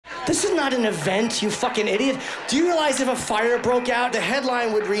This is not an event, you fucking idiot. Do you realize if a fire broke out, the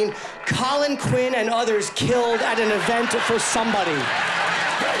headline would read, Colin Quinn and others killed at an event for somebody?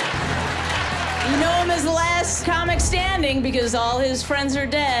 You know him as the last comic standing because all his friends are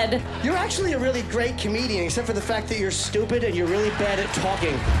dead. You're actually a really great comedian, except for the fact that you're stupid and you're really bad at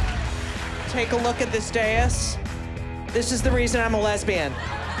talking. Take a look at this dais. This is the reason I'm a lesbian.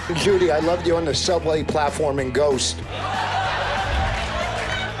 Judy, I loved you on the subway platform in Ghost.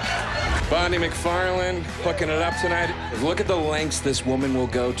 Bonnie McFarlane hooking it up tonight. Look at the lengths this woman will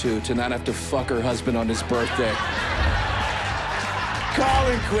go to not have to fuck her husband on his birthday.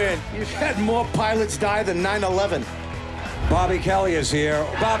 Colin Quinn, you've had more pilots die than 9/11. Bobby Kelly is here.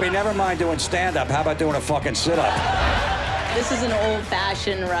 Bobby, never mind doing stand-up. How about doing a fucking sit-up? This is an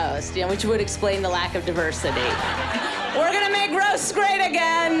old-fashioned roast, which would explain the lack of diversity. We're gonna make roasts great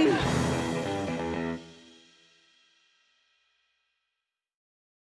again.